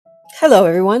Hello,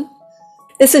 everyone.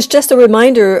 This is just a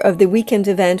reminder of the weekend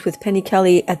event with Penny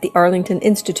Kelly at the Arlington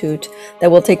Institute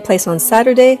that will take place on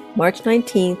Saturday, March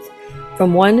 19th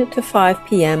from 1 to 5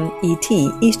 p.m. ET,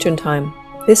 Eastern Time.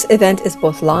 This event is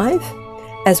both live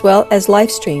as well as live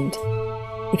streamed.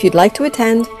 If you'd like to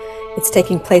attend, it's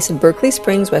taking place in Berkeley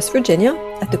Springs, West Virginia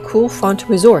at the Cool Font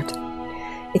Resort.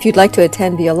 If you'd like to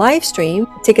attend via live stream,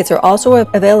 tickets are also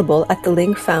available at the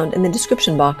link found in the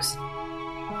description box.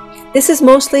 This is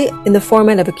mostly in the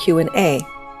format of a Q&A,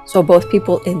 so both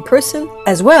people in person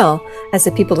as well as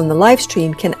the people in the live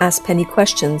stream can ask Penny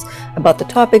questions about the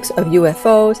topics of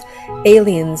UFOs,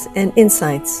 aliens, and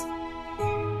insights.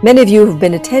 Many of you have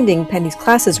been attending Penny's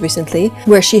classes recently,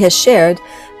 where she has shared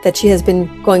that she has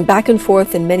been going back and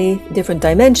forth in many different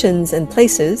dimensions and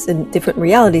places in different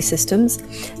reality systems,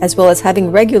 as well as having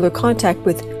regular contact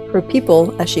with her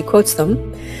people, as she quotes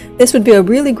them. This would be a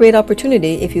really great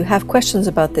opportunity if you have questions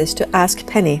about this to ask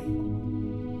Penny.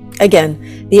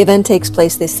 Again, the event takes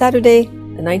place this Saturday,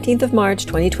 the 19th of March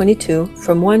 2022,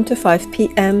 from 1 to 5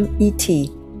 p.m. ET,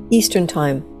 Eastern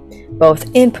Time,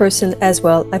 both in person as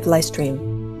well as live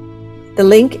stream. The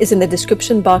link is in the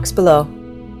description box below.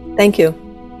 Thank you.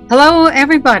 Hello,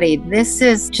 everybody. This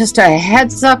is just a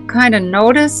heads up kind of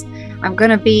notice. I'm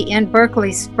going to be in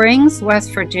Berkeley Springs,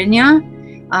 West Virginia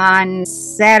on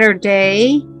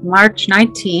Saturday, March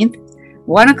 19th,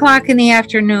 1 o'clock in the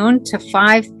afternoon to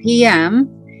 5 p.m.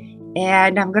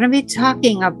 And I'm going to be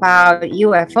talking about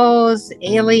UFOs,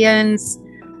 aliens,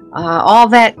 all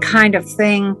that kind of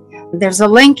thing. There's a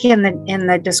link in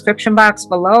the description box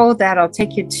below that'll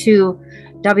take you to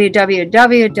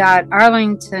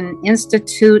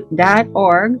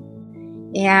www.arlingtoninstitute.org.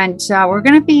 And we're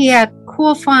going to be at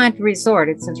Cool Font Resort.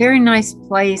 It's a very nice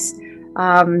place.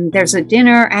 There's a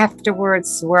dinner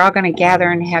afterwards. We're all going to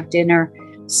gather and have dinner.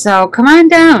 So come on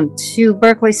down to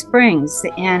Berkeley Springs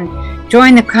and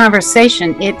join the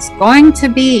conversation. It's going to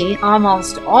be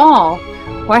almost all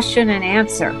question and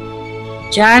answer.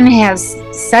 John has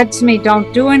said to me,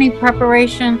 don't do any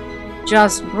preparation.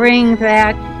 Just bring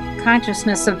that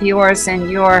consciousness of yours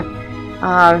and your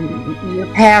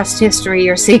past history,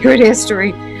 your secret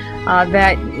history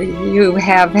that you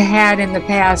have had in the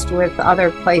past with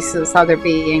other places, other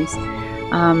beings,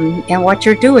 and what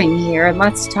you're doing here. And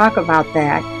let's talk about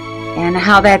that and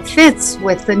how that fits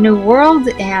with the new world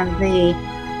and the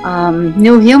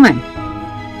new human.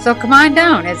 So come on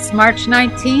down. It's March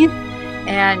 19th,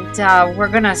 and we're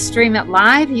going to stream it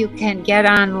live. You can get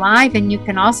on live, and you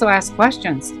can also ask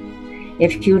questions.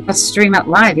 If you just stream it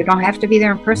live, you don't have to be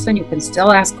there in person. You can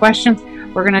still ask questions.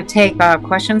 We're going to take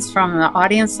questions from the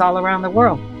audience all around the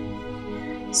world.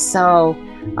 So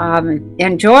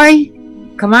enjoy.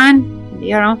 Come on,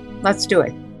 let's do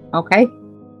it. Okay.